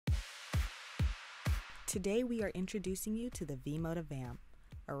Today we are introducing you to the V-MODA VAMP,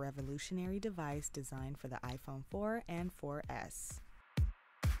 a revolutionary device designed for the iPhone 4 and 4S.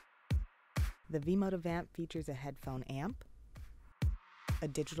 The V-MODA VAMP features a headphone amp, a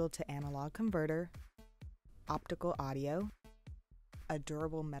digital-to-analog converter, optical audio, a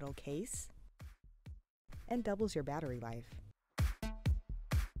durable metal case, and doubles your battery life.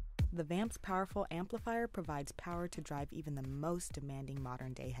 The VAMP's powerful amplifier provides power to drive even the most demanding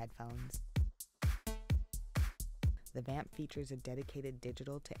modern-day headphones. The VAMP features a dedicated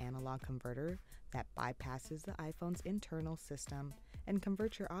digital-to-analog converter that bypasses the iPhone's internal system and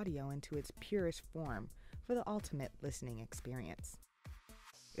converts your audio into its purest form for the ultimate listening experience.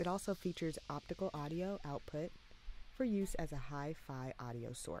 It also features optical audio output for use as a hi-fi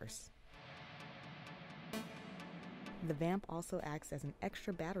audio source. The VAMP also acts as an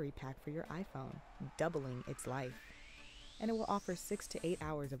extra battery pack for your iPhone, doubling its life, and it will offer 6 to 8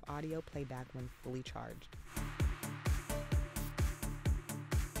 hours of audio playback when fully charged.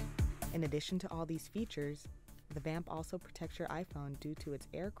 In addition to all these features, the VAMP also protects your iPhone due to its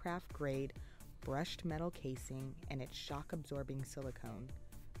aircraft-grade brushed metal casing and its shock-absorbing silicone,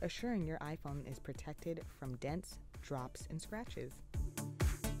 assuring your iPhone is protected from dents, drops, and scratches.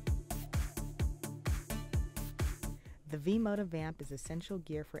 The V-MODA VAMP is essential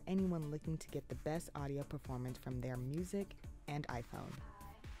gear for anyone looking to get the best audio performance from their music and iPhone.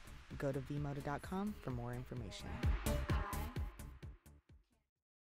 Go to vmoda.com for more information.